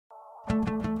I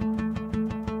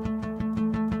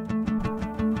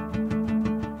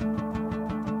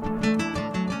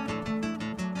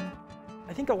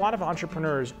think a lot of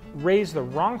entrepreneurs raise the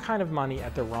wrong kind of money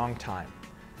at the wrong time.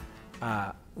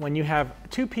 When you have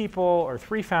 2 people or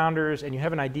 3 founders and you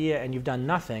have an idea and you've done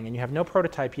nothing and you have no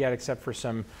prototype yet except for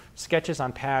some sketches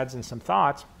on pads and some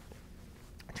thoughts,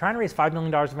 trying to raise $5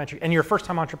 million of venture, and you're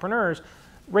first-time entrepreneurs,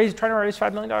 trying to raise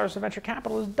 $5 million of venture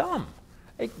capital is dumb.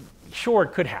 Sure,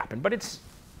 it could happen, but it's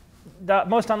the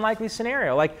most unlikely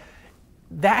scenario. Like,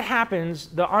 that happens,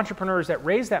 the entrepreneurs that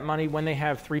raise that money when they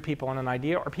have 3 people on an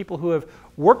idea are people who have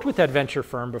worked with that venture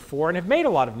firm before and have made a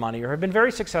lot of money or have been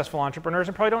very successful entrepreneurs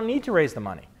and probably don't need to raise the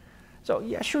money. So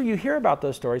yeah, sure, you hear about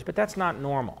those stories, but that's not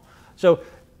normal. So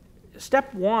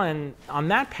step 1 on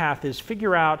that path is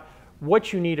figure out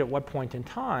what you need at what point in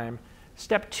time.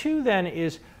 Step 2 then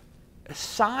is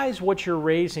size what you're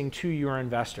raising to your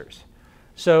investors.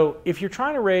 So if you're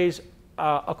trying to raise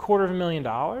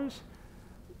 $250,000,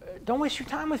 don't waste your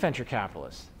time with venture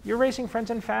capitalists. You're raising friends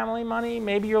and family money.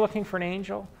 Maybe you're looking for an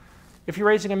angel. If you're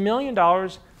raising $1 million,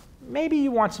 maybe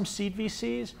you want some seed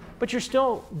VCs, but you're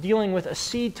still dealing with a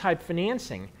seed type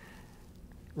financing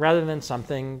rather than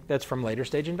something that's from later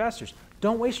stage investors.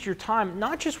 Don't waste your time,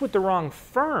 not just with the wrong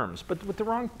firms, but with the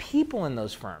wrong people in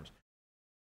those firms.